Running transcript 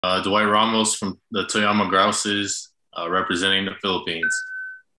Dwight Ramos from the Toyama Grouses, representing the Philippines.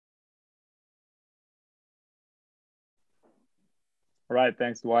 All right,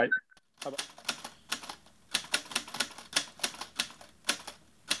 thanks, Dwight.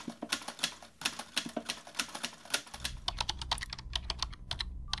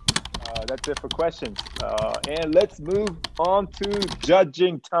 That's it for questions. And let's move on to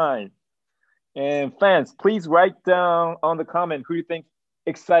judging time. And fans, please write down on the comment who you think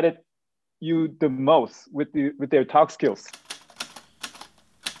excited you the most with their talk skills.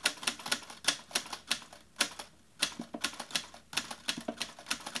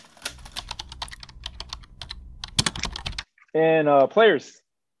 And players,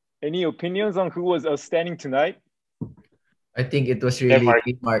 any opinions on who was outstanding tonight? I think it was really Mark.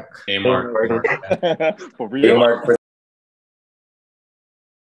 Mark. For real? Mark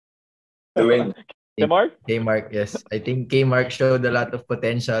doing. Mark? Mark, yes. I think Mark showed a lot of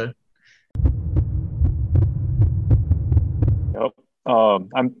potential. Yep.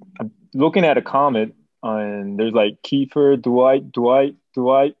 I'm looking at a comment and there's like Kiefer, Dwight.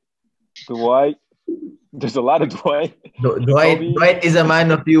 There's a lot of Dwight. Dwight is a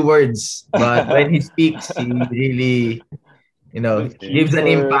man of few words, but when he speaks, he really, gives an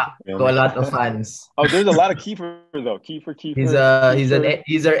impact to a lot of fans. Oh, there's a lot of Kiefer though. Kiefer. He's our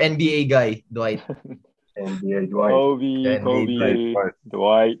NBA guy, Dwight. NBA Dwight. Kobe.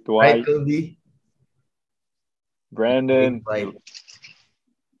 Dwight. Kobe. Brandon.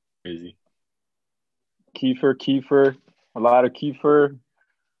 Crazy. Kiefer. A lot of Kiefer.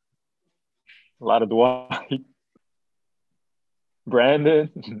 A lot of Dwight.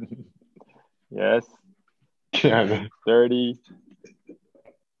 Brandon. Yes. 30.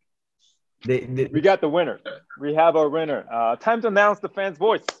 We got the winner. We have our winner. Time to announce the fans'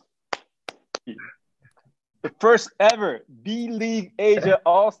 voice. The first ever B.LEAGUE Asia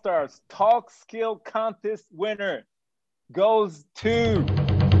All-Stars Talk Skill Contest winner goes to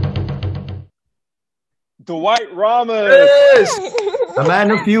Dwight Ramos. Yes! A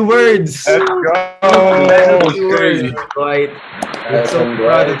man of few words. Let's go. Dwight. I'm so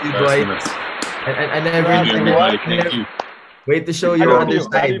proud of you, Dwight. And Thank you. Wait to show your other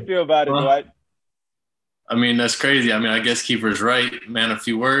side. How do you feel about it, Dwight? I mean, that's crazy. I mean, I guess Keeper's right. Man of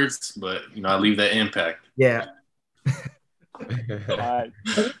few words, but, I leave that impact. Yeah. All right.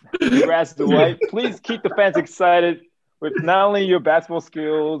 Congrats, Dwight. Please keep the fans excited with not only your basketball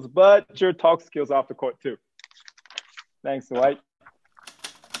skills, but your talk skills off the court, too. Thanks, Dwight.